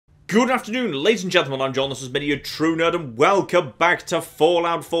Good afternoon, ladies and gentlemen, I'm John, this is Mini, a true nerd, and welcome back to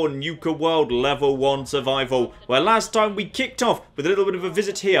Fallout 4 Nuka World Level 1 Survival, where last time we kicked off with a little bit of a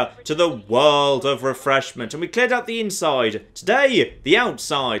visit here to the World of Refreshment, and we cleared out the inside. Today, the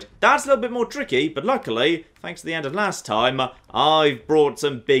outside. That's a little bit more tricky, but luckily, thanks to the end of last time, I've brought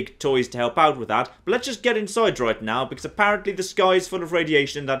some big toys to help out with that. But let's just get inside right now, because apparently the sky is full of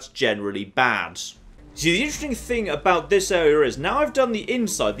radiation, and that's generally bad. See, the interesting thing about this area is, now I've done the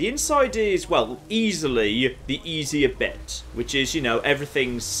inside is, well, easily the easier bit. Which is, you know,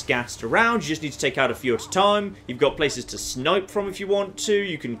 everything's scattered around, you just need to take out a few at a time. You've got places to snipe from if you want to,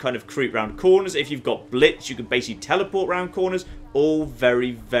 you can kind of creep around corners. If you've got blitz, you can basically teleport around corners. All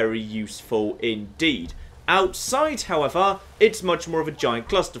very, very useful indeed. Outside, however, it's much more of a giant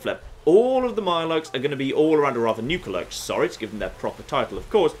cluster flip. All of the Mirelurks are going to be all around, or rather Nuka-Lurks, sorry, to give them their proper title, of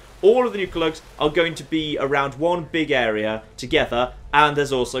course. All of the Nuka-Lurks are going to be around one big area together, and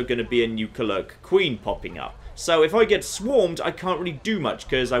there's also going to be a Nuka-Lurk queen popping up. So if I get swarmed, I can't really do much,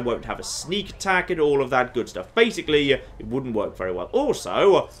 because I won't have a sneak attack and all of that good stuff. Basically, it wouldn't work very well.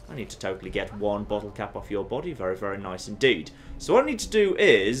 Also, I need to totally get one bottle cap off your body. Very, very nice indeed. So what I need to do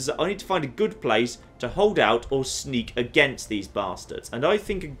is, I need to find a good place to hold out or sneak against these bastards. And I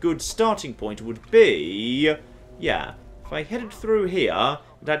think a good starting point would be, yeah, if I headed through here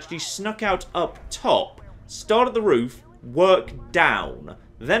and actually snuck out up top, start at the roof, work down.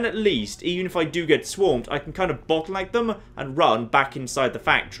 Then at least, even if I do get swarmed, I can kind of bottleneck them and run back inside the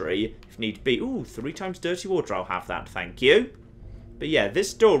factory if need be. Ooh, 3 times dirty water, I'll have that, thank you. But yeah,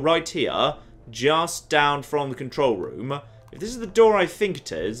 this door right here, just down from the control room, if this is the door I think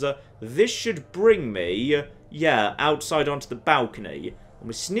it is, this should bring me, yeah, outside onto the balcony. And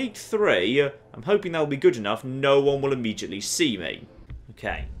with sneak 3, I'm hoping that'll be good enough, no one will immediately see me.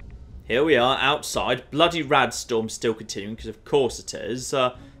 Okay. Here we are, outside. Bloody Radstorm still continuing, because of course it is.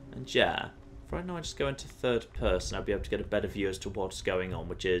 And yeah, if right now I just go into third person, I'll be able to get a better view as to what's going on,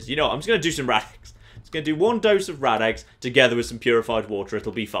 which is, you know what, I'm just going to do some Rad-X. I'm just going to do 1 dose of Rad-X together with some purified water,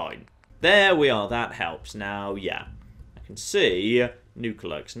 it'll be fine. There we are, that helps. Now, yeah, I can see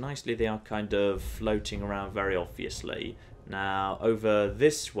Nuka-Lurks. Nicely, they are kind of floating around very obviously. Now, over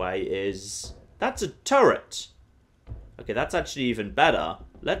this way is... that's a turret! Okay, that's actually even better.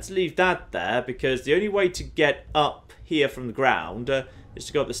 Let's leave that there, because the only way to get up here from the ground is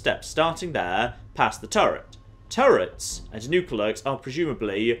to go up the steps, starting there, past the turret. Turrets and Nuka-Lurks are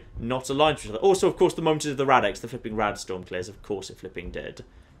presumably not aligned to each other. Also, of course, the moment of the Rad-X, the flipping Radstorm clears, of course it flipping did.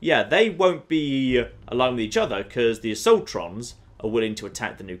 Yeah, they won't be aligned with each other, because the Assaultrons are willing to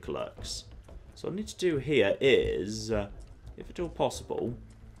attack the Nuka-Lurks. So what I need to do here is, if at all possible,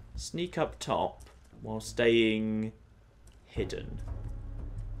 sneak up top while staying hidden.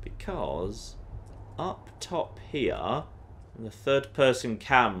 Because up top here, in the third person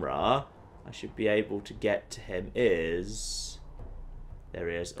camera, I should be able to get to him is... there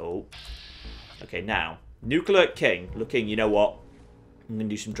he is. Oh. Okay, now, Nuka-Lurk King. Looking, you know what? I'm going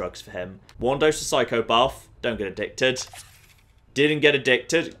to do some drugs for him. 1 dose of Psycho Buff. Don't get addicted. Didn't get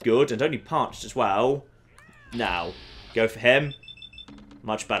addicted. Good. And only parched as well. Now, go for him.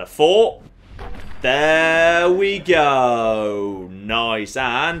 Much better. 4. There we go. Nice.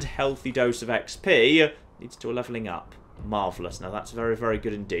 And healthy dose of XP. Leads to a leveling up. Marvellous. Now that's very, very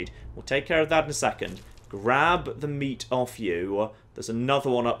good indeed. We'll take care of that in a second. Grab the meat off you. There's another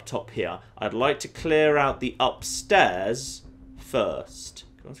one up top here. I'd like to clear out the upstairs first.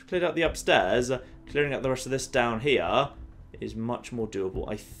 Once we've cleared out the upstairs, clearing out the rest of this down here is much more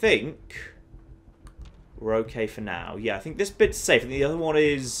doable. I think we're okay for now. Yeah, I think this bit's safe. And the other one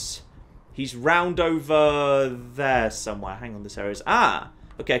is... he's round over there somewhere. Hang on, this area is... ah!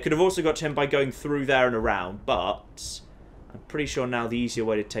 Okay, I could have also got to him by going through there and around, but I'm pretty sure now the easier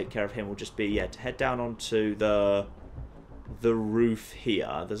way to take care of him will just be, yeah, to head down onto the roof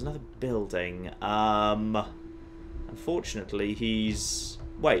here. There's another building. Unfortunately, he's...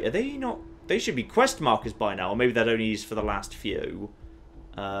 wait, are they not... they should be quest markers by now, or maybe that only is for the last few.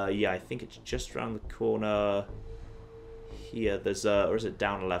 Yeah, I think it's just around the corner... here. There's a... or is it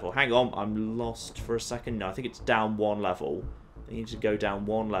down a level? Hang on, I'm lost for a second. No, I think it's down 1 level. I need to go down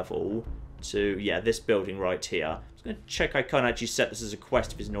 1 level to, yeah, this building right here. I'm just going to check I can't actually set this as a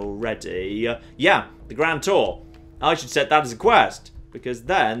quest if it isn't already. Yeah, the Grand Tour. I should set that as a quest, because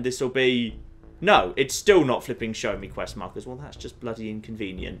then this will be... no, it's still not flipping showing me quest markers. Well, that's just bloody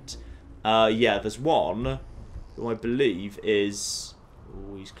inconvenient. Yeah, there's one who I believe is...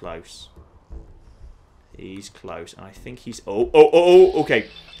 oh, he's close. He's close, and I think he's... oh, okay.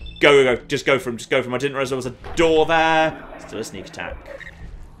 Go. Just go for him, I didn't realize there was a door there. Still a sneak attack.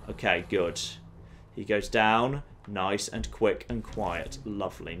 Okay, good. He goes down. Nice and quick and quiet.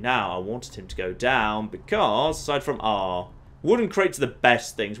 Lovely. Now, I wanted him to go down because, aside from wooden crates are the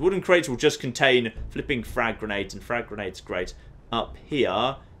best things. Wooden crates will just contain flipping frag grenades, and frag grenades are great. Up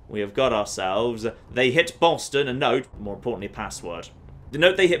here, we have got ourselves, they hit Boston, a note, more importantly, a password. The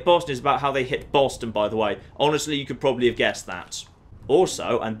note they hit Boston is about how they hit Boston, by the way. Honestly, you could probably have guessed that.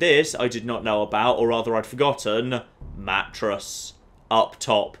 Also, and this I did not know about, or rather I'd forgotten, mattress. Up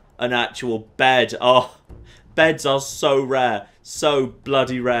top. An actual bed. Oh, beds are so rare. So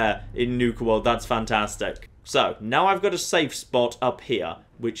bloody rare in Nuka World. That's fantastic. So, now I've got a safe spot up here,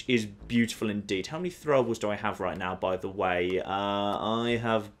 which is beautiful indeed. How many throwables do I have right now, by the way? I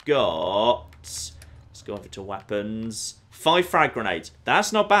have got... Let's go over to weapons. 5 frag grenades.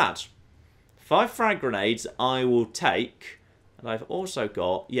 That's not bad. 5 frag grenades I will take. And I've also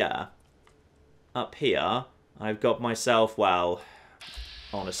got, yeah, up here, I've got myself, well,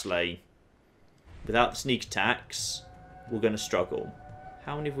 honestly, without the sneak attacks, we're going to struggle.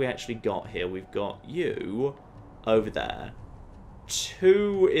 How many have we actually got here? We've got you over there.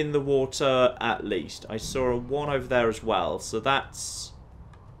 2 in the water at least. I saw a 1 over there as well. So that's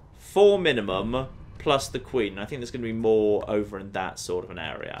 4 minimum plus the queen. I think there's going to be more over in that sort of an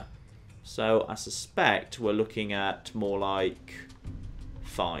area. So I suspect we're looking at more like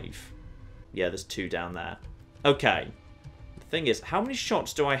 5. Yeah, there's 2 down there. Okay. The thing is, how many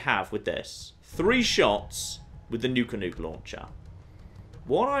shots do I have with this? 3 shots with the Nuka launcher.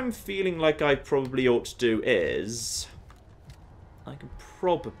 What I'm feeling like I probably ought to do is... I can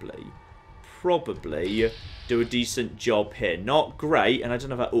probably do a decent job here. Not great, and I don't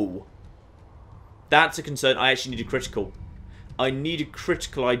know if ooh. That's a concern. I actually need a critical. I need a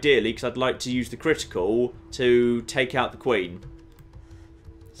critical ideally, because I'd like to use the critical to take out the queen.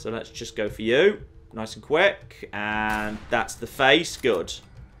 So let's just go for you. Nice and quick. And that's the face. Good.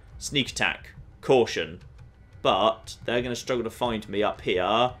 Sneak attack. Caution. But they're going to struggle to find me up here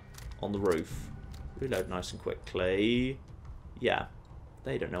on the roof. Reload nice and quickly. Yeah.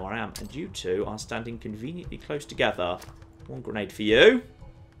 They don't know where I am. And you two are standing conveniently close together. 1 grenade for you.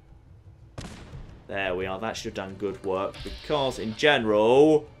 There we are. That should have done good work. Because, in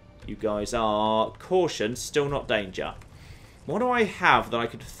general, you guys are... Caution, still not danger. What do I have that I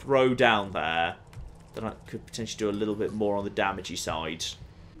could throw down there that I could potentially do a little bit more on the damagey side?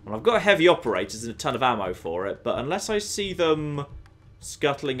 Well, I've got heavy operators and a ton of ammo for it, but unless I see them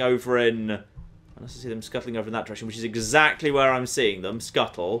scuttling over in... Unless I see them scuttling over in that direction, which is exactly where I'm seeing them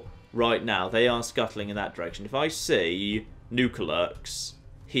scuttle right now. They are scuttling in that direction. If I see Nuka lurks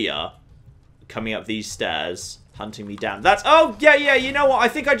here, coming up these stairs, hunting me down. That's... Oh, yeah, you know what? I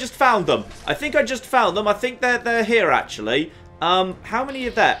think I just found them. I think they're here, actually. How many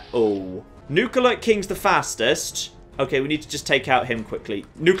of that? Oh. Nuka King's the fastest. Okay, we need to just take out him quickly.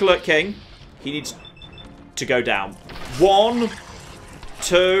 Nuka King, he needs to go down. 1,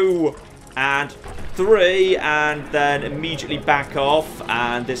 2, and 3, and then immediately back off.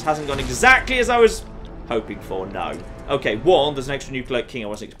 And this hasn't gone exactly as I was hoping for, no. Okay, 1, there's an extra Nuka King I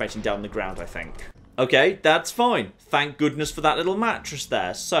wasn't expecting down on the ground, I think. Okay, that's fine. Thank goodness for that little mattress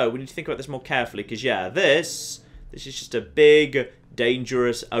there. So, we need to think about this more carefully, because, yeah, this is just a big,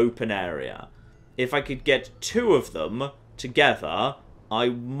 dangerous, open area. If I could get 2 of them together, I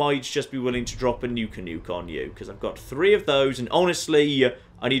might just be willing to drop a Nuka on you, because I've got 3 of those, and honestly,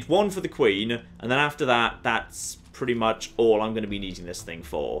 I need 1 for the queen, and then after that, that's pretty much all I'm going to be needing this thing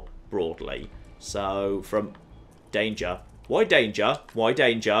for, broadly. So, from danger. Why danger? Why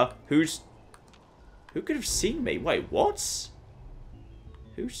danger? Who could have seen me? Wait, what?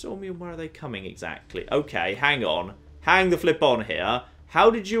 Who saw me and where are they coming exactly? Okay, hang on. Hang the flip on here.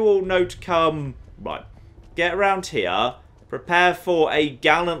 How did you all know to come... Right. Get around here. Prepare for a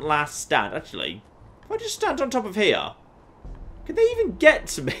gallant last stand. Actually, if I just stand on top of here, can they even get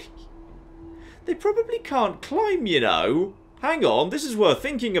to me? They probably can't climb, you know. Hang on, this is worth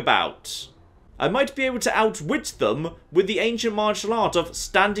thinking about. I might be able to outwit them with the ancient martial art of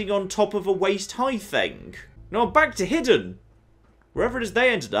standing on top of a waist-high thing. Now I'm back to hidden. Wherever it is they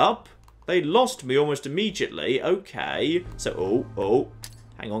ended up, they lost me almost immediately. Okay, so, oh.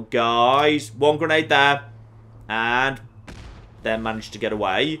 Hang on, guys. 1 grenade there. And they managed to get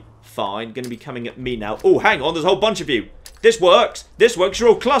away. Fine, going to be coming at me now. Oh, hang on, there's a whole bunch of you. This works. This works. You're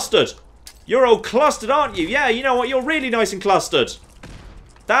all clustered. You're all clustered, aren't you? Yeah, you know what? You're really nice and clustered.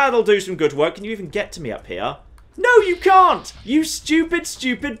 That'll do some good work. Can you even get to me up here? No, you can't! You stupid,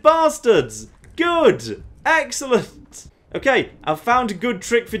 stupid bastards! Good! Excellent! Okay, I've found a good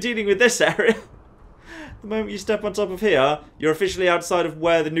trick for dealing with this area. The moment you step on top of here, you're officially outside of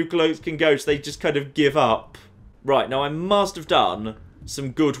where the Nuka can go, so they just kind of give up. Right, now I must have done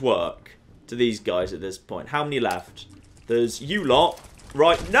some good work to these guys at this point. How many left? There's you lot.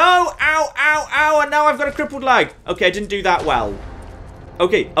 Right. No! Ow, ow, ow! And now I've got a crippled leg. Okay, I didn't do that well.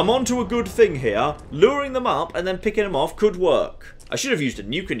 Okay, I'm on to a good thing here. Luring them up and then picking them off could work. I should have used a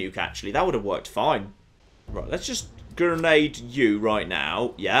nuke, actually. That would have worked fine. Right, let's just grenade you right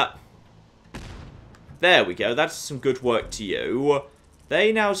now. Yeah. There we go. That's some good work to you.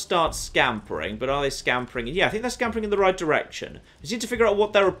 They now start scampering, but are they scampering? Yeah, I think they're scampering in the right direction. I just need to figure out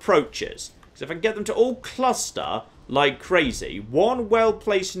what their approach is. Because if I can get them to all cluster like crazy, one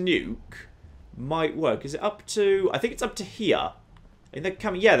well-placed nuke might work. Is it up to... I think it's up to here. I think they're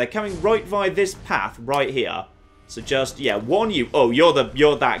coming... Yeah, they're coming right via this path right here. So just, yeah, one you... Oh, you're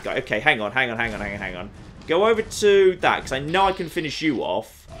that guy. Okay, hang on. Go over to that, because I know I can finish you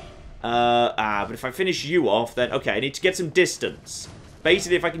off. But if I finish you off, then... Okay, I need to get some distance.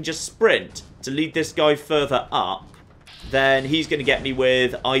 Basically, if I can just sprint to lead this guy further up, then he's going to get me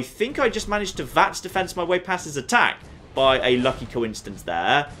with... I think I just managed to VATS defense my way past his attack by a lucky coincidence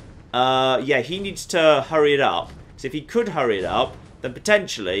there. Yeah, he needs to hurry it up. Because if he could hurry it up, then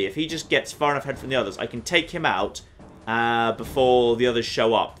potentially, if he just gets far enough ahead from the others, I can take him out before the others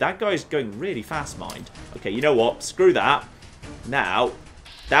show up. That guy's going really fast, mind. Okay, you know what? Screw that. Now,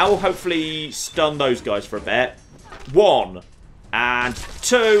 that will hopefully stun those guys for a bit. 1... and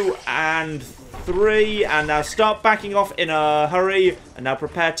 2, and 3, and now start backing off in a hurry, and now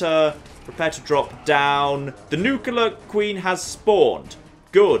prepare to drop down. The nuclear queen has spawned.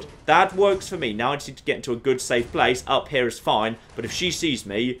 Good, that works for me. Now I just need to get into a good safe place. Up here is fine, but if she sees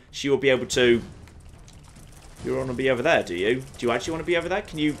me, she will be able to... You want to be over there, do you? Do you actually want to be over there?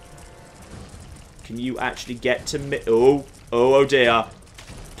 Can you actually get to me? Oh dear.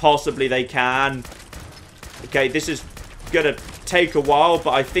 Possibly they can. Okay, this is gonna take a while,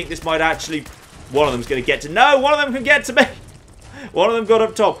 but I think this might actually... One of them's going to get to... No, one of them can get to me! One of them got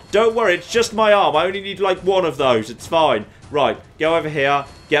up top. Don't worry, it's just my arm. I only need, like, one of those. It's fine. Right, go over here.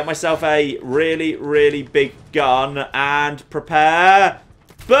 Get myself a really, really big gun. And prepare.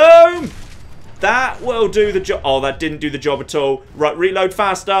 Boom! That will do the job. Oh, that didn't do the job at all. Right, reload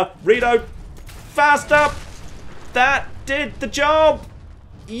faster. Reload faster. That did the job.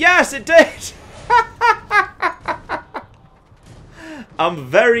 Yes, it did.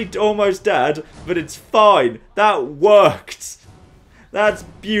 I'm almost dead, but it's fine. That worked. That's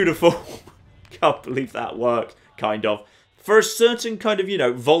beautiful. Can't believe that worked, kind of. For a certain kind of, you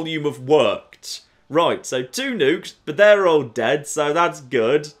know, volume of worked. Right, so 2 nukes, but they're all dead, so that's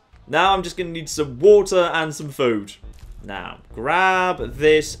good. Now I'm just going to need some water and some food. Now, grab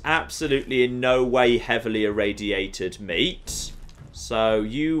this absolutely in no way heavily irradiated meat. So,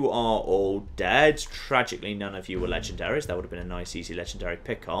 you are all dead. Tragically, none of you were legendaries. That would have been a nice, easy legendary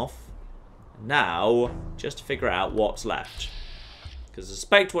pick-off. Now, just to figure out what's left. Because I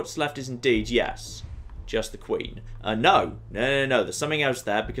suspect what's left is indeed, yes, just the queen. No. There's something else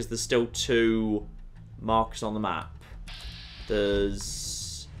there because there's still 2 marks on the map.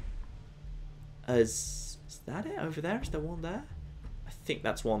 There's... Is that it over there? Is there one there? I think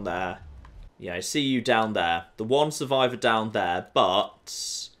that's one there. Yeah, I see you down there. The one survivor down there,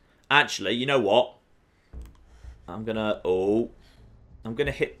 but... Actually, you know what? I'm gonna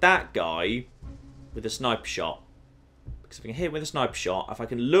hit that guy with a sniper shot. Because if I can hit him with a sniper shot, if I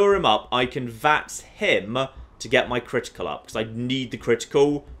can lure him up, I can VATS him to get my critical up. Because I need the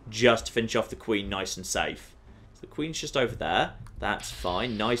critical just to finish off the queen nice and safe. So the queen's just over there. That's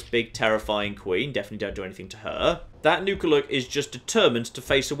fine. Nice, big, terrifying queen. Definitely don't do anything to her. That Nuka is just determined to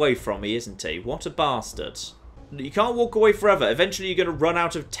face away from me, isn't he? What a bastard. You can't walk away forever. Eventually you're going to run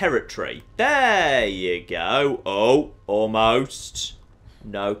out of territory. There you go. Oh, almost.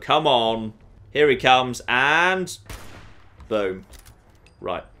 No, come on. Here he comes, and... Boom.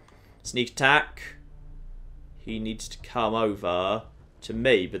 Right. Sneak attack. He needs to come over to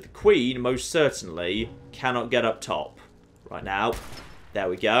me, but the queen most certainly cannot get up top. Right now. There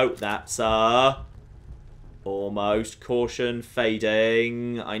we go. That's, almost. Caution.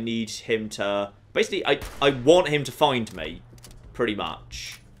 Fading. I need him to... Basically, I want him to find me. Pretty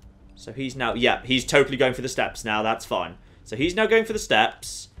much. So he's now... Yeah, he's totally going for the steps now. That's fine. So he's now going for the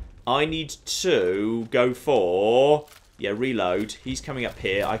steps. I need to go for... Yeah, reload. He's coming up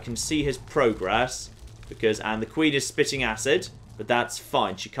here. I can see his progress. Because... And the queen is spitting acid. But that's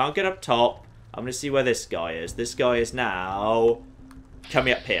fine. She can't get up top. I'm going to see where this guy is. This guy is now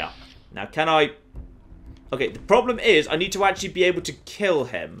coming up here. Now, can I... Okay, the problem is I need to actually be able to kill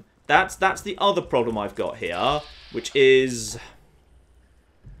him. That's the other problem I've got here, which is...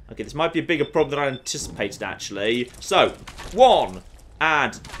 Okay, this might be a bigger problem than I anticipated, actually. So, 1,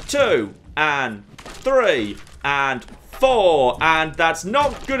 and 2, and 3, and 4, and that's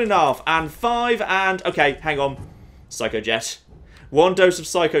not good enough. And 5, and... Okay, hang on. Psycho Jet. 1 dose of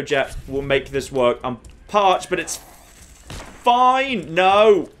Psycho Jet will make this work. I'm parched, but it's fine.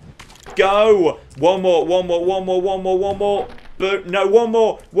 No. Go. One more. But no, one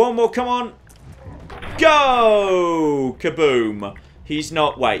more. Come on. Go. Kaboom. He's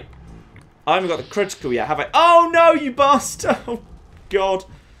not... Wait. I haven't got the critical yet, have I? Oh, no, you bastard. Oh, God.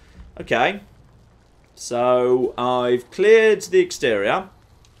 Okay. So, I've cleared the exterior.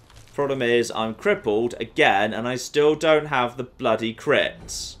 Problem is, I'm crippled again, and I still don't have the bloody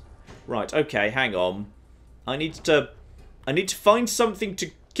crits. Right, okay, hang on. I need to find something to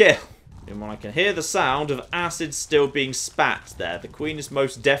kill. And when I can hear the sound of acid still being spat there, the Queen is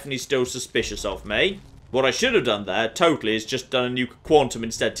most definitely still suspicious of me. What I should have done there, totally, is just done a Nuka Quantum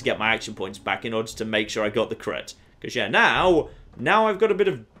instead to get my action points back in order to make sure I got the crit. Because, yeah, now I've got a bit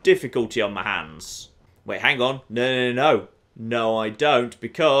of difficulty on my hands. Wait, hang on. No. No, I don't,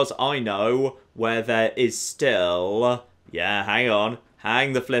 because I know where there is still... Yeah, hang on.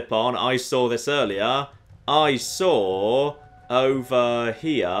 Hang the flip on. I saw this earlier. I saw over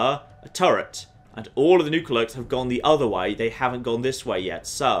here a turret. And all of the Nuka Lurks have gone the other way. They haven't gone this way yet.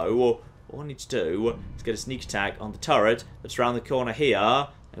 So, all I need to do is get a sneak attack on the turret that's around the corner here.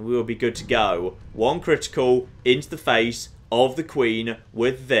 And we will be good to go. 1 critical into the face of the Queen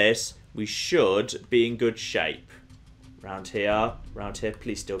with this. We should be in good shape. Round here,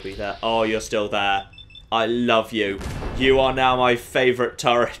 please still be there. Oh, you're still there. I love you. You are now my favourite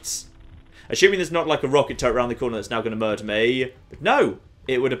turrets. Assuming there's not like a rocket turret around the corner that's now going to murder me. But no,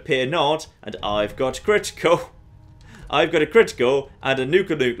 it would appear not. And I've got critical. I've got a critical and a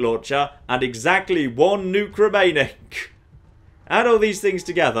nuke launcher and exactly 1 nuke remaining. Add all these things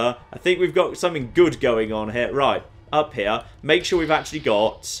together, I think we've got something good going on here. Right, up here, make sure we've actually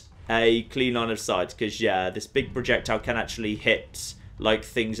got a clean line of sight, because yeah, this big projectile can actually hit like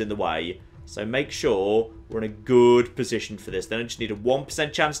things in the way. So make sure we're in a good position for this. Then I just need a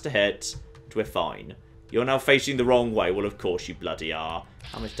 1% chance to hit. We're fine. You're now facing the wrong way. Well, of course you bloody are.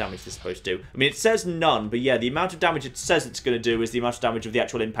 How much damage is this supposed to do? I mean, it says none, but yeah, the amount of damage it says it's going to do is the amount of damage of the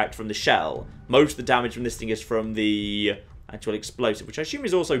actual impact from the shell. Most of the damage from this thing is from the actual explosive, which I assume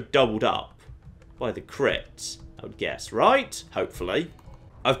is also doubled up by the crit, I would guess, right? Hopefully.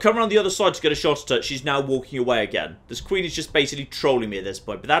 I've come around the other side to get a shot at her. She's now walking away again. This Queen is just basically trolling me at this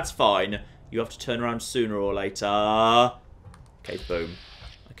point, but that's fine. You have to turn around sooner or later. Okay, boom.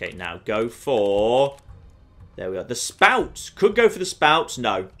 Okay, now go for... There we are. The spouts. Could go for the spouts.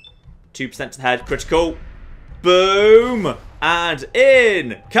 No. 2% to the head. Critical. Boom. And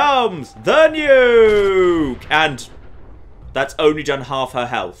in comes the nuke. And that's only done half her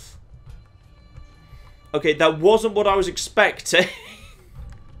health. Okay, that wasn't what I was expecting.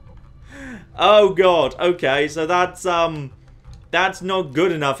 Oh god, okay, so that's not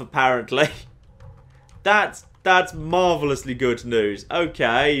good enough apparently. That's marvellously good news.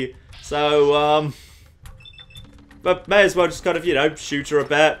 Okay, so but may as well just kind of, you know, shoot her a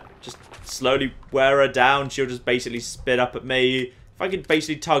bit, just slowly wear her down. She'll just basically spit up at me. If I could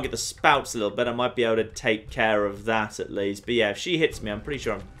basically target the spouts a little bit, I might be able to take care of that at least. But yeah, if she hits me, I'm pretty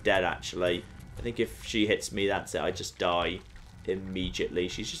sure I'm dead actually. I think if she hits me, that's it. I just die immediately.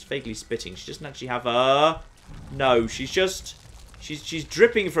 She's just vaguely spitting. She doesn't actually have a... No, she's just... She's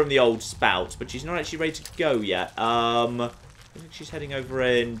dripping from the old spout, but she's not actually ready to go yet. I think she's heading over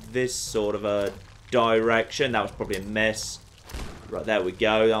in this sort of a direction. That was probably a miss. Right, there we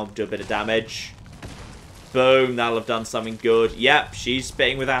go. That'll do a bit of damage. Boom, that'll have done something good. Yep, she's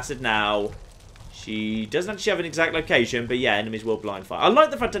spitting with acid now. She doesn't actually have an exact location, but yeah, enemies will blind fire. I like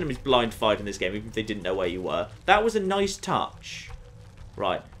the fact enemies blind fired in this game, even if they didn't know where you were. That was a nice touch.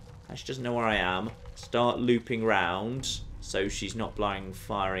 Right, she doesn't know where I am. Start looping round, so she's not blind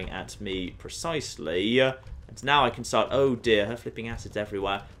firing at me precisely. And now I can start... Oh dear, her flipping acids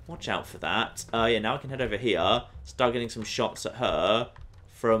everywhere. Watch out for that. Yeah, now I can head over here. Start getting some shots at her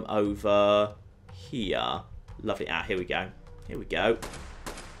from over here. Lovely. Ah, here we go. Here we go.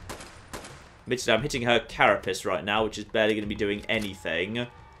 Admittedly, I'm hitting her carapace right now, which is barely going to be doing anything.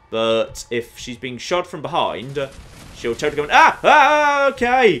 But if she's being shot from behind, she'll totally go... Ah!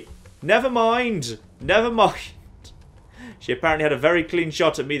 Okay! Never mind. Never mind. She apparently had a very clean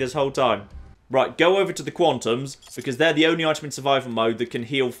shot at me this whole time. Right, go over to the Quantums, because they're the only item in survival mode that can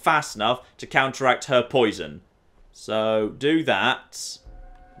heal fast enough to counteract her poison. So, do that.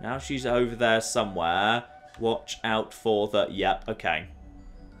 Now she's over there somewhere. Watch out for the... Yep, okay.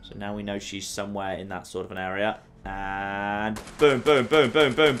 So now we know she's somewhere in that sort of an area. And boom, boom, boom,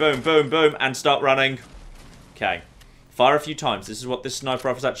 boom, boom, boom, boom, boom. And start running. Okay. Fire a few times. This is what this sniper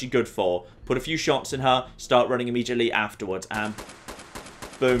rifle is actually good for. Put a few shots in her, start running immediately afterwards, and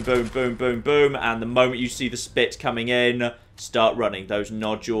boom, boom, boom, boom, boom. And the moment you see the spit coming in, start running. Those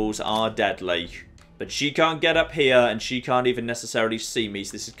nodules are deadly. But she can't get up here, and she can't even necessarily see me.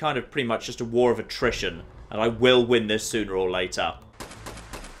 So this is kind of pretty much just a war of attrition. And I will win this sooner or later.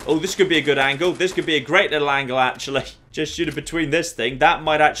 Oh, this could be a good angle. This could be a great little angle, actually. Just shoot it between this thing. That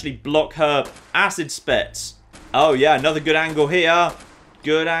might actually block her acid spits. Oh, yeah, another good angle here.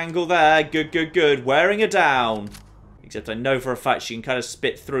 Good angle there. Good, good, good. Wearing her down. Except I know for a fact she can kind of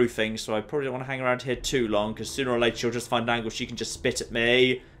spit through things, so I probably don't want to hang around here too long, because sooner or later she'll just find an angle she can just spit at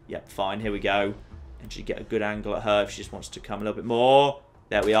me. Yep, fine, here we go. And she get a good angle at her if she just wants to come a little bit more.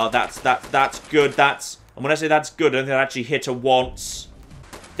 There we are. That's good. And when I say that's good, I don't think I actually hit her once.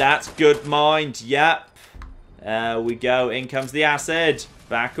 That's good, mind. Yep. There we go. In comes the acid.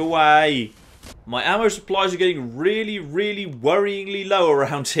 Back away. My ammo supplies are getting really, really worryingly low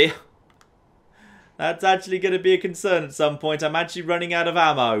around here. That's actually going to be a concern at some point. I'm actually running out of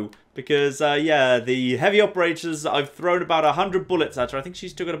ammo. Because, yeah, the heavy operators, I've thrown about 100 bullets at her. I think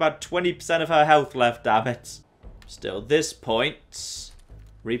she's still got about 20% of her health left, damn it. Still, this point.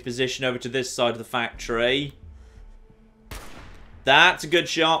 Reposition over to this side of the factory. That's a good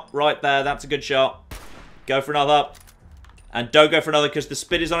shot. Right there, that's a good shot. Go for another. And don't go for another because the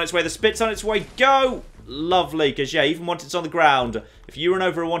spit is on its way. The spit's on its way. Go! Lovely, because, yeah, even once it's on the ground, if you run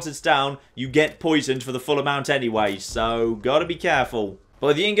over and once it's down, you get poisoned for the full amount anyway. So, gotta be careful.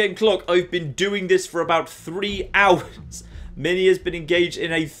 By the in-game clock, I've been doing this for about 3 hours. Minnie has been engaged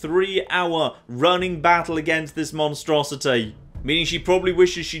in a 3-hour running battle against this monstrosity. Meaning she probably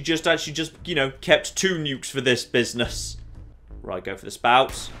wishes she just you know, kept 2 nukes for this business. Right, go for the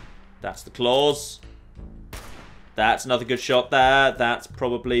spouts. That's the claws. That's another good shot there. That's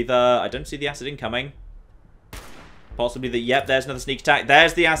probably the... I don't see the acid incoming. Possibly the... Yep, there's another sneak attack.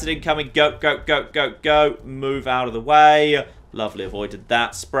 There's the acid incoming. Go, go, go, go, go. Move out of the way. Lovely, avoided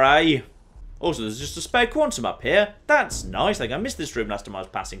that spray. Also, there's just a spare quantum up here. That's nice. I think I missed this room last time I was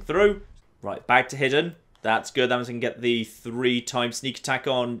passing through. Right, back to hidden. That's good. That means I can get the 3-time sneak attack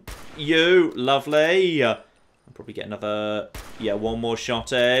on you. Lovely. I'll probably get another... Yeah, one more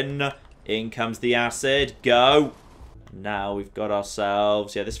shot in. In comes the acid. Go. Now we've got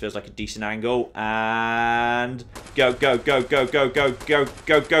ourselves... Yeah, this feels like a decent angle. And... Go, go, go, go, go, go, go,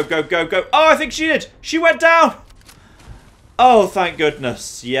 go, go, go, go, go. Oh, I think she did. She went down. Oh, thank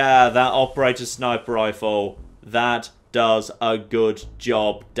goodness. Yeah, that operator sniper rifle. That does a good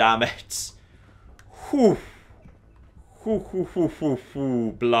job. Damn it. Whew. Whew, whew, whew, whew,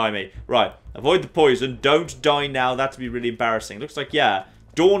 whew. Blimey. Right. Avoid the poison. Don't die now. That'd be really embarrassing. Looks like, yeah,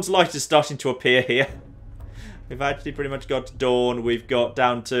 Dawn's light is starting to appear here. We've actually pretty much got to Dawn. We've got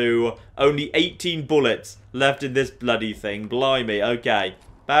down to only 18 bullets left in this bloody thing. Blimey. Okay.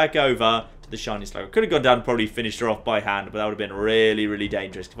 Back over to the shiny slug. I could have gone down and probably finished her off by hand, but that would have been really, really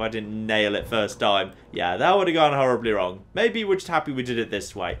dangerous if I didn't nail it first time. Yeah, that would have gone horribly wrong. Maybe we're just happy we did it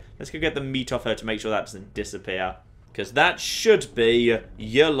this way. Let's go get the meat off her to make sure that doesn't disappear. Because that should be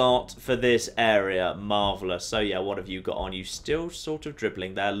your lot for this area. Marvellous. So, yeah, what have you got on? You still sort of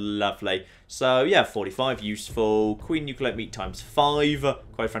dribbling there. Lovely. So, yeah, 45. Useful. Queen Nuclear Meat times 5.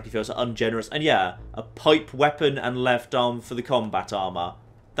 Quite frankly, feels ungenerous. And, yeah, a pipe weapon and left arm for the combat armour.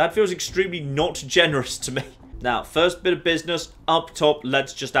 That feels extremely not generous to me. Now, first bit of business, up top,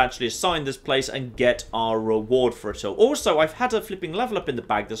 let's just actually assign this place and get our reward for it all. Also, I've had a flipping level up in the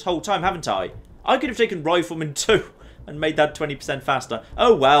bag this whole time, haven't I? I could have taken Rifleman 2 and made that 20% faster.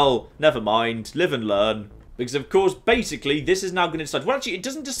 Oh well, never mind. Live and learn. Because, of course, basically, this is now going to decide... Well, actually, it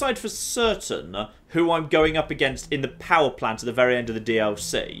doesn't decide for certain who I'm going up against in the power plant at the very end of the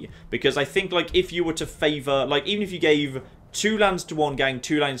DLC. Because I think, like, if you were to favour... Like, even if you gave 2 lands to one gang,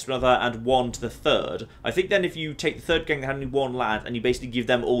 2 lands to another, and 1 to the third, I think then if you take the third gang that had only 1 land and you basically give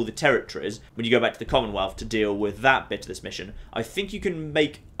them all the territories, when you go back to the Commonwealth to deal with that bit of this mission, I think you can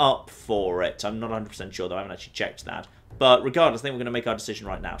make up for it. I'm not 100% sure, though. I haven't actually checked that. But regardless, I think we're going to make our decision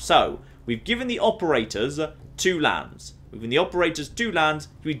right now. So, we've given the operators 2 lands. We've given the operators 2 lands.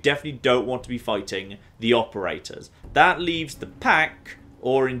 We definitely don't want to be fighting the operators. That leaves the pack,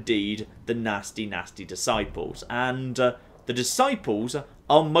 or indeed, the nasty, nasty disciples. And the disciples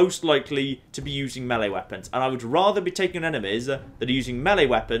are most likely to be using melee weapons. And I would rather be taking enemies that are using melee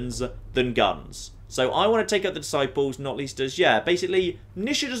weapons than guns. So I want to take out the disciples, not least as, yeah, basically,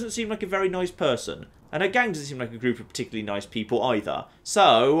 Nisha doesn't seem like a very nice person. And her gang doesn't seem like a group of particularly nice people either.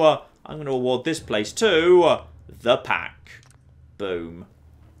 So, I'm going to award this place to the pack. Boom.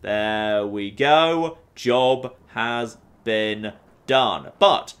 There we go. Job has been done.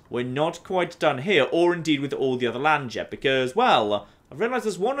 But we're not quite done here, or indeed with all the other lands yet, because, well, I've realised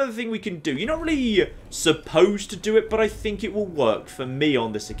there's one other thing we can do. You're not really supposed to do it, but I think it will work for me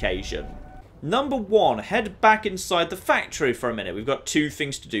on this occasion. Number one, head back inside the factory for a minute. We've got two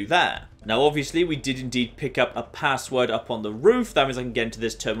things to do there. Now, obviously, we did indeed pick up a password up on the roof. That means I can get into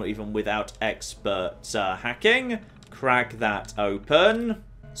this terminal even without expert hacking. Crack that open.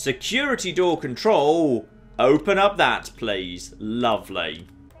 Security door control. Open up that, please. Lovely.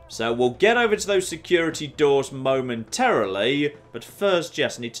 So we'll get over to those security doors momentarily. But first,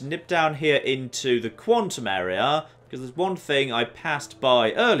 yes, I need to nip down here into the quantum area, because there's one thing I passed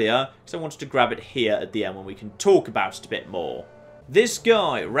by earlier, because I wanted to grab it here at the end when we can talk about it a bit more. This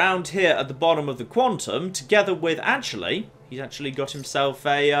guy round here at the bottom of the quantum, together with, he's actually got himself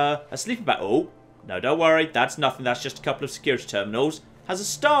a sleeper bag. Oh, no, don't worry, that's nothing, that's just a couple of security terminals. Has a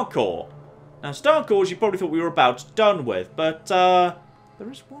star core. Now, star cores you probably thought we were about done with, but there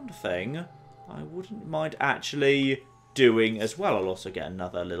is one thing I wouldn't mind actually doing as well. I'll also get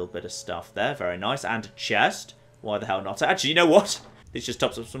another little bit of stuff there, very nice, and a chest. Why the hell not? Actually, you know what? This just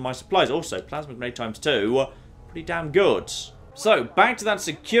tops up some of my supplies. Also, plasma grenade ×2, pretty damn good. So, back to that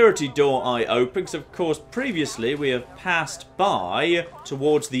security door I opened, because of course previously we have passed by,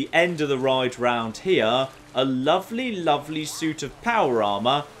 towards the end of the ride round here, a lovely, lovely suit of power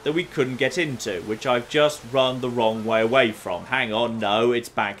armor that we couldn't get into, which I've just run the wrong way away from. Hang on, no, it's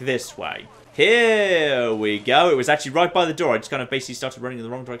back this way. Here we go. It was actually right by the door. I just kind of basically started running in the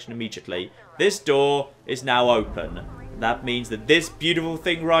wrong direction immediately. This door is now open. That means that this beautiful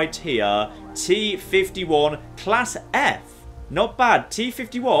thing right here, T51 Class F. Not bad.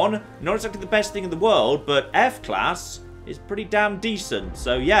 T51, not exactly the best thing in the world, but F class is pretty damn decent.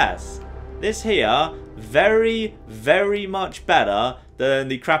 So yes, this here, very, very much better than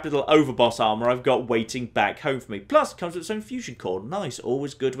the crap little overboss armor I've got waiting back home for me. Plus, it comes with its own fusion core. Nice,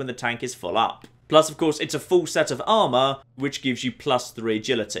 always good when the tank is full up. Plus, of course, it's a full set of armor, which gives you +3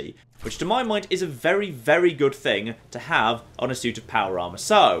 agility, which to my mind is a very, very good thing to have on a suit of power armor.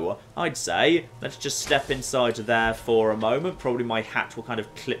 So, I'd say, let's just step inside of there for a moment. Probably my hat will kind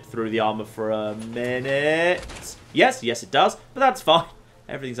of clip through the armor for a minute. Yes, it does, but that's fine.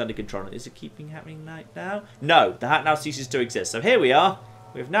 Everything's under control. Is it keeping happening right now? No, the hat now ceases to exist. So here we are.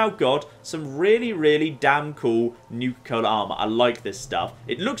 We've now got some really, really damn cool Nuka armor. I like this stuff.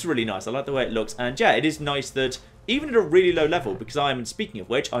 It looks really nice. I like the way it looks. And yeah, it is nice that even at a really low level, because I am, and speaking of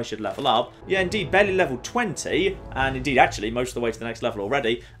which, I should level up. Yeah, indeed, barely level 20. And indeed, actually, most of the way to the next level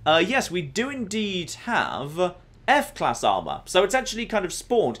already. Yes, we do indeed have F-class armor. So it's actually kind of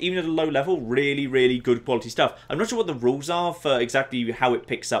spawned, even at a low level, really, really good quality stuff. I'm not sure what the rules are for exactly how it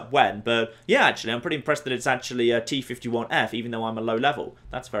picks up when, but yeah, actually, I'm pretty impressed that it's actually a T51F, even though I'm a low level.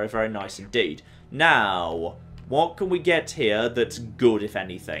 That's very, very nice indeed. Now, what can we get here that's good, if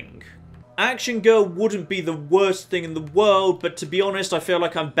anything? Action Girl wouldn't be the worst thing in the world, but to be honest, I feel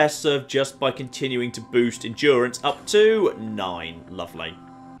like I'm best served just by continuing to boost endurance up to 9. Lovely.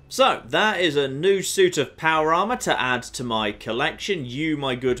 So, that is a new suit of power armor to add to my collection. You,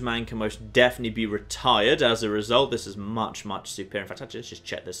 my good man, can most definitely be retired as a result. This is much, much superior. In fact, actually, let's just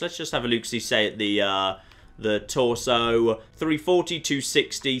check this. Let's just have a look-see, say, at the torso. 340,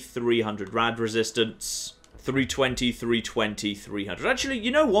 260, 300 rad resistance. 320, 320, 300. Actually,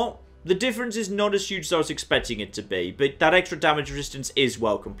 you know what? The difference is not as huge as I was expecting it to be, but that extra damage resistance is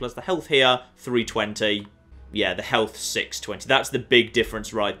welcome. Plus the health here, 320. Yeah, the health 620. That's the big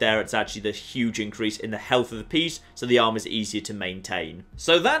difference right there. It's actually the huge increase in the health of the piece, so the arm is easier to maintain.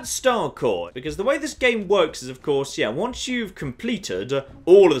 So that's Star Core, because the way this game works is, of course, yeah, once you've completed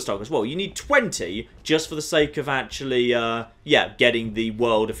all of the Star Cores, well, you need 20 just for the sake of actually, yeah, getting the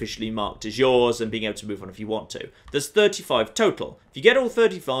world officially marked as yours and being able to move on if you want to. There's 35 total. If you get all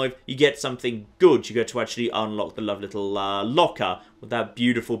 35, you get something good. You get to actually unlock the lovely little locker with that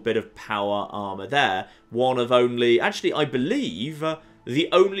beautiful bit of power armor there. One of only, actually, I believe, the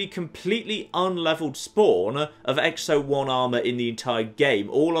only completely unleveled spawn of XO1 armor in the entire game.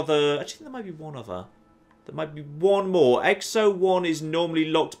 All other, actually, there might be one other. There might be one more. XO1 is normally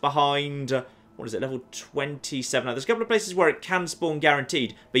locked behind, what is it, level 27. Now, there's a couple of places where it can spawn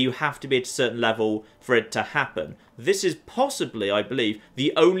guaranteed, but you have to be at a certain level for it to happen. This is possibly, I believe,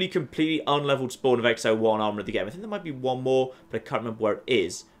 the only completely unleveled spawn of XO1 armor in the game. I think there might be one more, but I can't remember where it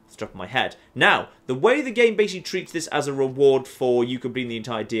is off the top of my head. Now, the way the game basically treats this as a reward for you completing the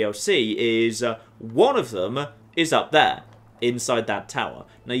entire DLC is one of them is up there. inside that tower.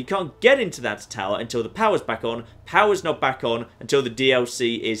 Now, you can't get into that tower until the power's back on. Power's not back on until the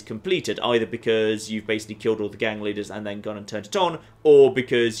DLC is completed, either because you've basically killed all the gang leaders and then gone and turned it on, or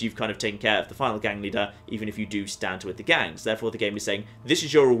because you've kind of taken care of the final gang leader, even if you do stand with the gangs. Therefore, the game is saying, this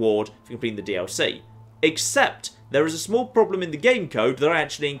is your reward for completing the DLC. Except, there is a small problem in the game code that I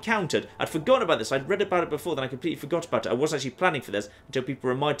actually encountered. I'd forgotten about this. I'd read about it before, then I completely forgot about it. I wasn't actually planning for this until people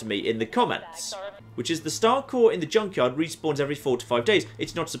reminded me in the comments. Which is the star core in the junkyard respawns every 4 to 5 days.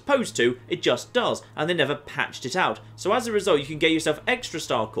 It's not supposed to, it just does. And they never patched it out. So as a result, you can get yourself extra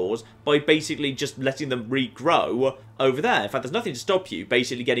star cores by basically just letting them regrow over there. In fact, there's nothing to stop you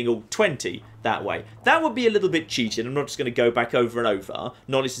basically getting all 20 that way. That would be a little bit cheating. I'm not just going to go back over and over.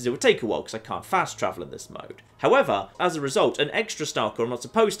 Not only since it would take a while because I can't fast travel in this mode. However, as a result, an extra star core I'm not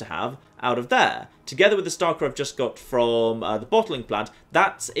supposed to have out of there, together with the star core I've just got from the bottling plant,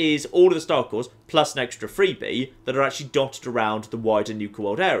 that is all of the star cores plus an extra freebie that are actually dotted around the wider Nuka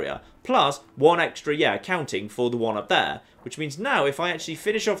World area. Plus one extra, yeah, accounting for the one up there. Which means now, if I actually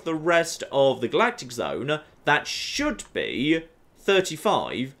finish off the rest of the Galactic Zone, that should be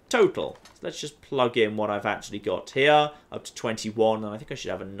 35 total. So let's just plug in what I've actually got here, up to 21, and I think I should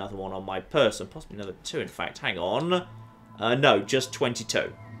have another one on my person, possibly another 2 in fact. Hang on. No, just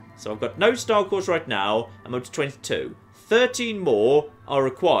 22. So I've got no star cores right now, I'm up to 22. 13 more are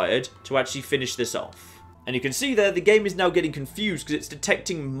required to actually finish this off. And you can see there, the game is now getting confused because it's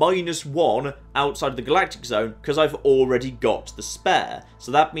detecting -1 outside of the Galactic Zone because I've already got the spare.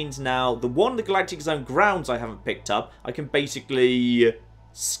 So that means now the one the Galactic Zone grounds I haven't picked up, I can basically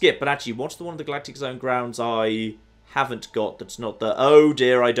skip. But actually, what's the one of the Galactic Zone grounds I haven't got that's not the... Oh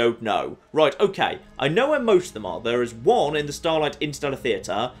dear, I don't know. Right, okay. I know where most of them are. There is one in the Starlight Interstellar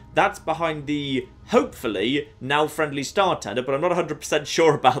Theatre. That's behind the, hopefully, now friendly Star Tender, but I'm not 100%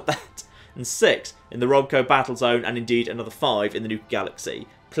 sure about that. And 6 in the Robco Battle Zone, and indeed another 5 in the Nuka Galaxy.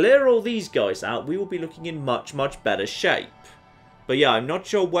 Clear all these guys out, we will be looking in much, much better shape. But yeah, I'm not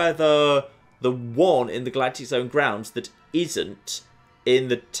sure whether the one in the Galactic Zone grounds that isn't in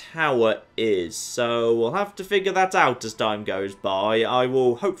the tower is. So we'll have to figure that out as time goes by. I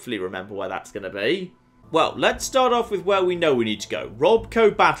will hopefully remember where that's going to be. Well, let's start off with where we know we need to go.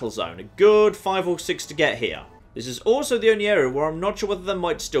 Robco Battle Zone, a good 5 or 6 to get here. This is also the only area where I'm not sure whether there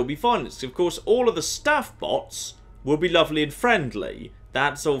might still be finalists. Of course, all of the staff bots will be lovely and friendly.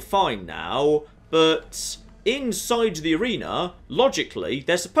 That's all fine now. But inside the arena, logically,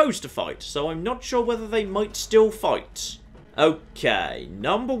 they're supposed to fight. So I'm not sure whether they might still fight. Okay,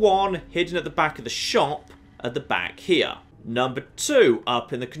 number 1 hidden at the back of the shop at the back here. Number 2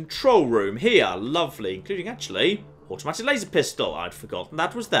 up in the control room here. Lovely, including actually automatic laser pistol. I'd forgotten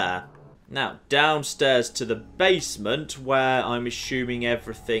that was there. Now, downstairs to the basement, where I'm assuming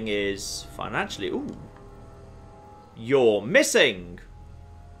everything is financially... Ooh. You're missing!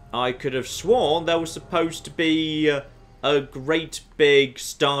 I could have sworn there was supposed to be a great big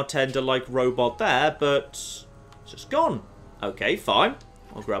Star Tender-like robot there, but it's just gone. Okay, fine.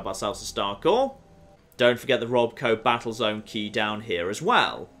 I'll grab ourselves a star core. Don't forget the Robco Battle Zone key down here as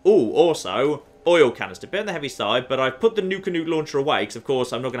well. Ooh, also... oil canister, bit on the heavy side, but I've put the Nuka launcher away, because of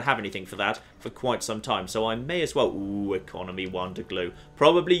course I'm not going to have anything for that for quite some time, so I may as well... Ooh, economy wonder glue.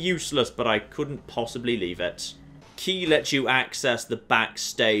 Probably useless, but I couldn't possibly leave it. Key lets you access the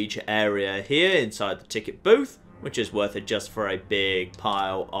backstage area here inside the ticket booth, which is worth it just for a big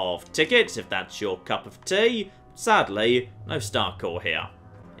pile of tickets, if that's your cup of tea. Sadly, no star core here.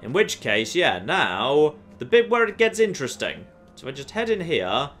 In which case, yeah, now, the bit where it gets interesting. So if I just head in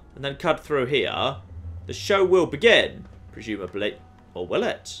here... and then cut through here, the show will begin, presumably. Or will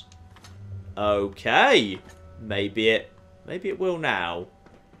it? Okay. Maybe it will now.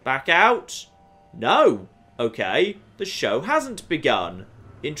 Back out? No. Okay. The show hasn't begun.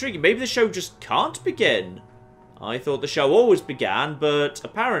 Intriguing. Maybe the show just can't begin. I thought the show always began, but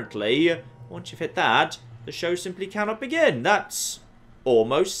apparently, once you've hit that, the show simply cannot begin. That's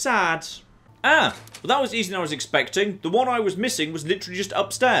almost sad. Ah, well that was easier than I was expecting. The one I was missing was literally just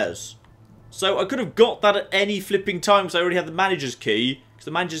upstairs. So I could have got that at any flipping time because I already had the manager's key. Because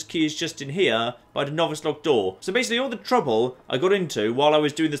the manager's key is just in here by the novice lock door. So basically all the trouble I got into while I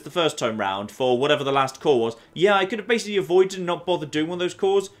was doing this the first time round for whatever the last core was. Yeah, I could have basically avoided and not bothered doing one of those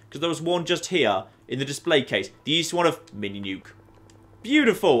cores. Because there was one just here in the display case. The east one of Mini Nuke.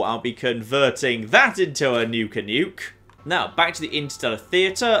 Beautiful, I'll be converting that into a Nuka Nuke. Now, back to the Interstellar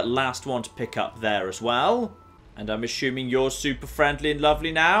Theatre. Last one to pick up there as well. And I'm assuming you're super friendly and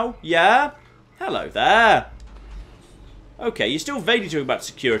lovely now? Yeah? Hello there. Okay, you're still vaguely talking about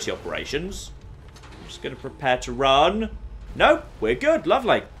security operations. I'm just going to prepare to run. Nope, we're good.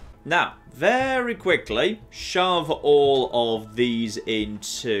 Lovely. Now, very quickly, shove all of these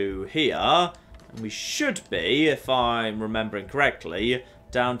into here. And we should be, if I'm remembering correctly,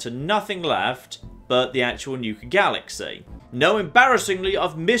 down to nothing left but the actual Nuka Galaxy. No, embarrassingly,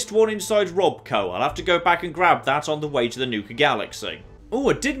 I've missed one inside Robco. I'll have to go back and grab that on the way to the Nuka Galaxy. Oh,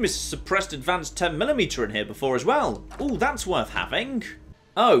 I did miss a suppressed advanced 10mm in here before as well. Oh, that's worth having.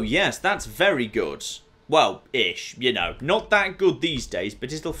 Oh, yes, that's very good. Well, ish, you know. Not that good these days,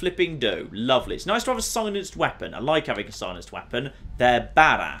 but it'll flipping do. Lovely. It's nice to have a silenced weapon. I like having a silenced weapon. They're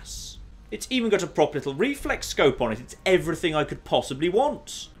badass. It's even got a proper little reflex scope on it. It's everything I could possibly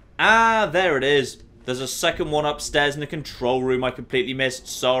want. Ah, there it is. There's a second one upstairs in the control room I completely missed.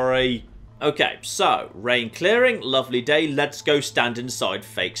 Sorry. Okay, so, rain clearing, lovely day. Let's go stand inside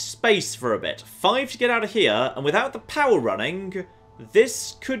fake space for a bit. 5 to get out of here, and without the power running,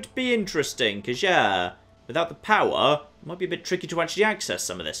 this could be interesting, because, yeah, without the power, it might be a bit tricky to actually access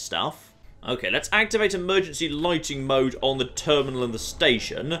some of this stuff. Okay, let's activate emergency lighting mode on the terminal and the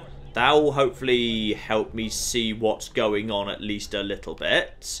station. That will hopefully help me see what's going on at least a little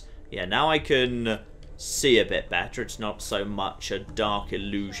bit. Yeah, now I can see a bit better. It's not so much a dark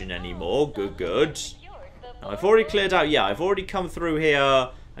illusion anymore. Good, good. Now, I've already cleared out, yeah, I've already come through here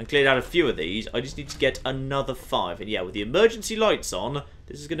and cleared out a few of these. I just need to get another 5. And yeah, with the emergency lights on,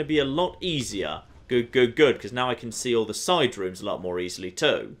 this is going to be a lot easier. Good, good, good, because now I can see all the side rooms a lot more easily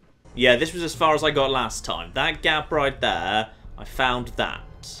too. Yeah, this was as far as I got last time. That gap right there, I found that.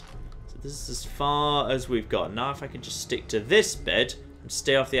 This is as far as we've got. Now if I can just stick to this bit and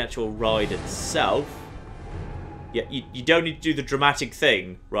stay off the actual ride itself. Yeah, you don't need to do the dramatic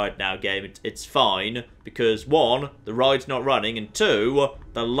thing right now, game. It's fine. Because 1, the ride's not running. And 2,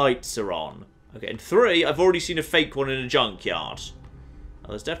 the lights are on. Okay, and 3, I've already seen a fake one in a junkyard. Oh,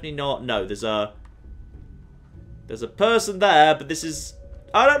 there's definitely not... No, there's a person there, but this is...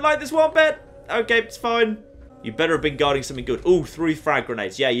 I don't like this one bit. Okay, it's fine. You better have been guarding something good. Ooh, 3 frag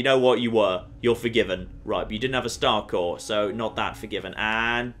grenades. Yeah, you know what you were. You're forgiven. Right, but you didn't have a star core, so not that forgiven.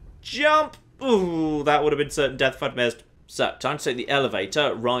 And jump! Ooh, that would have been certain death if I'd missed. So, time to take the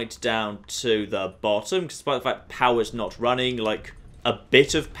elevator right down to the bottom. Despite the fact power's not running, like, a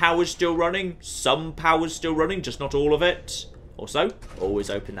bit of power's still running. Some power's still running, just not all of it. Also, always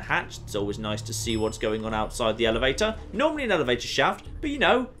open the hatch. It's always nice to see what's going on outside the elevator. Normally an elevator shaft, but you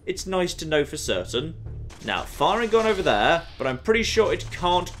know, it's nice to know for certain. Now, firing gone over there, but I'm pretty sure it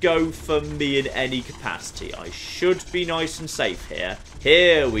can't go for me in any capacity. I should be nice and safe here.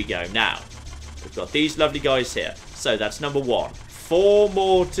 Here we go. Now, we've got these lovely guys here. So, that's number 1. 4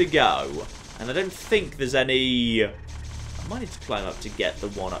 more to go. And I don't think there's any... I might need to climb up to get the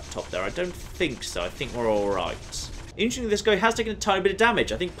one up top there. I don't think so. I think we're alright. Interestingly, this guy has taken a tiny bit of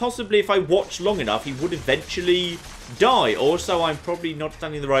damage. I think possibly if I watch long enough, he would eventually die. Also, I'm probably not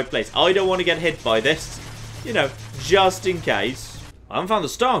standing in the right place. I don't want to get hit by this. You know, just in case. I haven't found the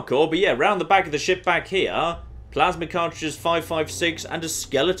star core, but yeah, round the back of the ship back here, plasma cartridges 556 and a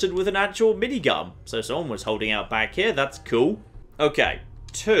skeleton with an actual minigun. So someone was holding out back here. That's cool. Okay,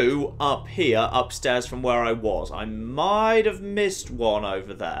 2 up here, upstairs from where I was. I might have missed one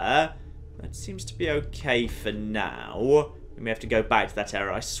over there. That seems to be okay for now. We may have to go back to that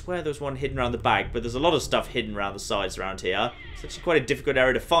area. I swear there was one hidden around the back, but there's a lot of stuff hidden around the sides around here. It's actually quite a difficult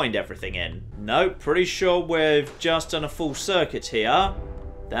area to find everything in. No, pretty sure we've just done a full circuit here.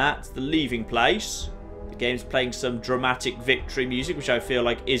 That's the leaving place. The game's playing some dramatic victory music, which I feel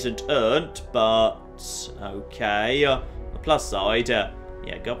like isn't earned, but okay. On the plus side,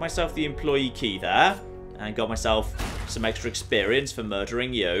 yeah, got myself the employee key there, and got myself some extra experience for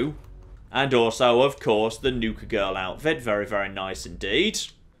murdering you. And also, of course, the Nuka Girl outfit. Very, very nice indeed.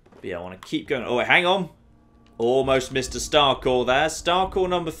 But yeah, I want to keep going. Oh, wait, hang on. Almost missed a star core there. Star core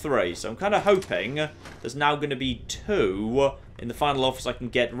number 3. So I'm kind of hoping there's now going to be 2 in the final office I can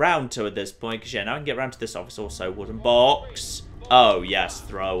get round to at this point. Because, yeah, now I can get round to this office also. Wooden box. Oh, yes,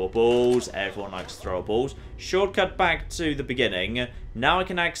 throwables. Everyone likes throwables. Shortcut back to the beginning. Now I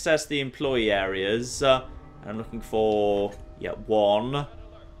can access the employee areas. I'm looking for, yeah, 1.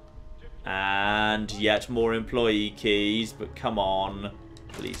 And yet more employee keys, but come on.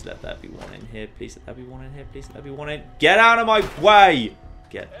 Please let there be 1 in here. Please let there be 1 in here. Please let there be 1 in. Get out of my way!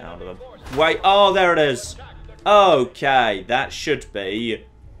 Get out of the way. Oh, there it is. Okay, that should be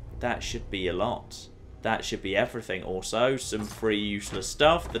a lot. That should be everything. Also, some free useless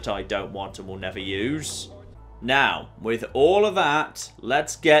stuff that I don't want and will never use. Now, with all of that,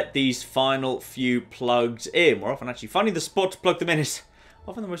 let's get these final few plugged in. We're often actually finding the spot to plug them in is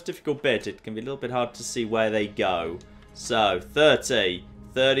often the most difficult bit. It can be a little bit hard to see where they go. So, 30,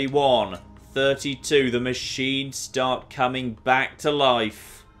 31, 32. The machines start coming back to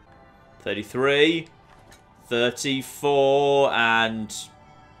life. 33, 34, and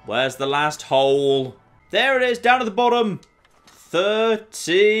where's the last hole? There it is, down at the bottom.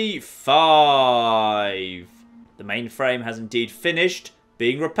 35. The mainframe has indeed finished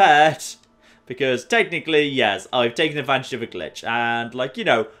being repaired. Because technically, yes, I've taken advantage of a glitch. And, like, you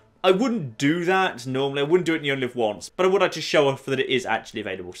know, I wouldn't do that normally. I wouldn't do it and you only live once. But I would like to show off that it is actually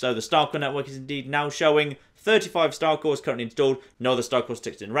available. So the Star Core network is indeed now showing 35 Star Cores currently installed. No other Star Core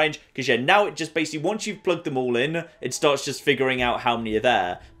sticks in range. Because, yeah, now it just basically, once you've plugged them all in, it starts just figuring out how many are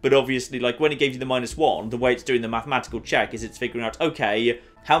there. But obviously, like, when it gave you the -1, the way it's doing the mathematical check is it's figuring out, okay,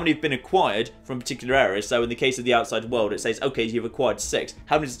 how many have been acquired from particular areas. So in the case of the outside world, it says, okay, you've acquired 6.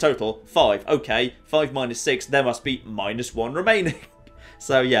 How many is the total? 5. Okay, 5 minus 6, there must be -1 remaining.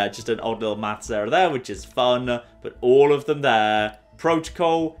 So yeah, just an odd little maths error there, which is fun. But all of them there.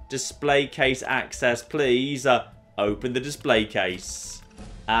 Protocol, display case access, please. Open the display case.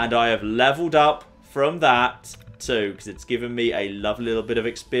 And I have leveled up from that too, because it's given me a lovely little bit of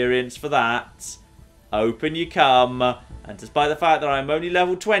experience for that. Open you come. And despite the fact that I'm only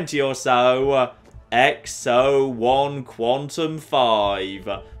level 20 or so, XO1 Quantum 5.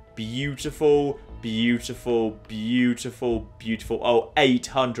 Beautiful, beautiful, beautiful, beautiful. Oh,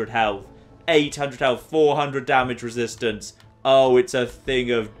 800 health. 800 health, 400 damage resistance. Oh, it's a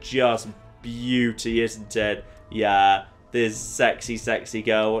thing of just beauty, isn't it? Yeah, this sexy, sexy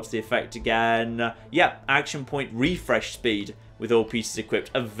girl. What's the effect again? Yeah, action point refresh speed with all pieces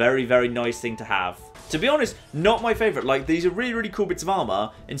equipped. A very, very nice thing to have. To be honest, not my favourite. Like, these are really, really cool bits of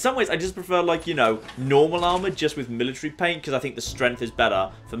armour. In some ways, I just prefer, like, you know, normal armour just with military paint, because I think the strength is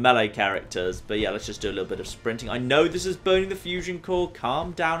better for melee characters. But yeah, let's just do a little bit of sprinting. I know this is burning the fusion core.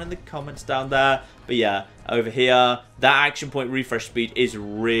 Calm down in the comments down there. But yeah, over here, that action point refresh speed is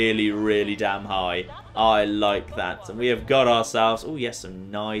really, really damn high. I like that. And we have got ourselves, oh yes,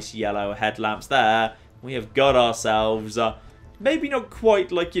 some nice yellow headlamps there. We have got ourselves, maybe not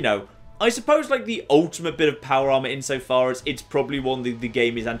quite like, you know, I suppose, like, the ultimate bit of power armor insofar as it's probably one that the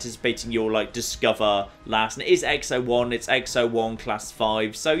game is anticipating you'll, like, discover last. And it is XO1, it's XO1 Class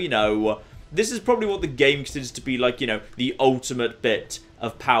 5, so, you know, this is probably what the game considers to be, like, you know, the ultimate bit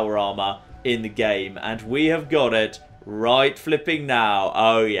of power armor in the game. And we have got it right flipping now.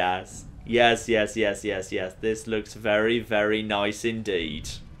 Oh, yes. Yes, yes, yes, yes, yes. This looks very, very nice indeed.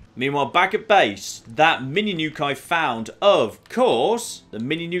 Meanwhile, back at base, that mini nuke I found, of course, the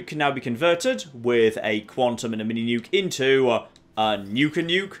mini nuke can now be converted with a quantum and a mini nuke into a Nuka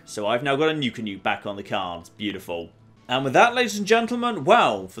nuke. So I've now got a Nuka nuke back on the cards. Beautiful. And with that, ladies and gentlemen,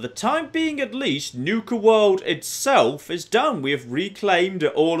 well, for the time being at least, Nuka World itself is done. We have reclaimed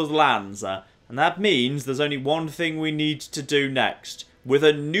all of the lands. And that means there's only one thing we need to do next. With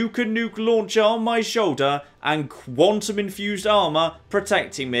a Nuka nuke launcher on my shoulder and quantum-infused armor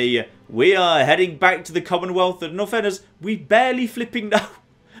protecting me, we are heading back to the Commonwealth. And in all fairness, we barely flipping know.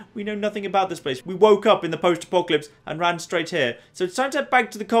 We know nothing about this place. We woke up in the post-apocalypse and ran straight here. So it's time to head back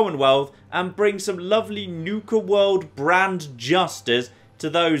to the Commonwealth and bring some lovely Nuka World brand justice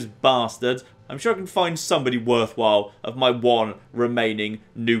to those bastards. I'm sure I can find somebody worthwhile of my one remaining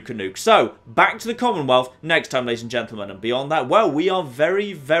Nuka nuke. So, back to the Commonwealth next time, ladies and gentlemen. And beyond that, well, we are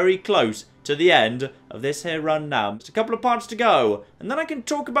very, very close to the end of this here run now. Just a couple of parts to go, and then I can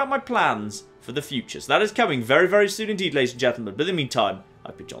talk about my plans for the future. So that is coming very, very soon indeed, ladies and gentlemen. But in the meantime,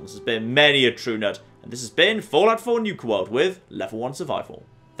 I've been John. This has been many a true nerd, and this has been Fallout 4 Nuka World with Level 1 Survival.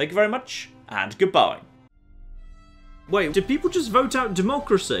 Thank you very much, and goodbye. Wait, did people just vote out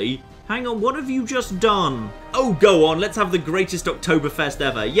democracy? Hang on, what have you just done? Oh, go on, let's have the greatest Oktoberfest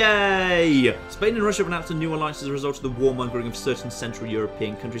ever. Yay! Spain and Russia have announced a new alliance as a result of the warmongering of certain Central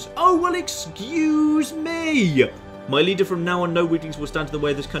European countries. Oh, well, excuse me! My leader from now on, no weaklings will stand in the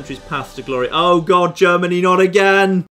way of this country's path to glory. Oh, God, Germany, not again!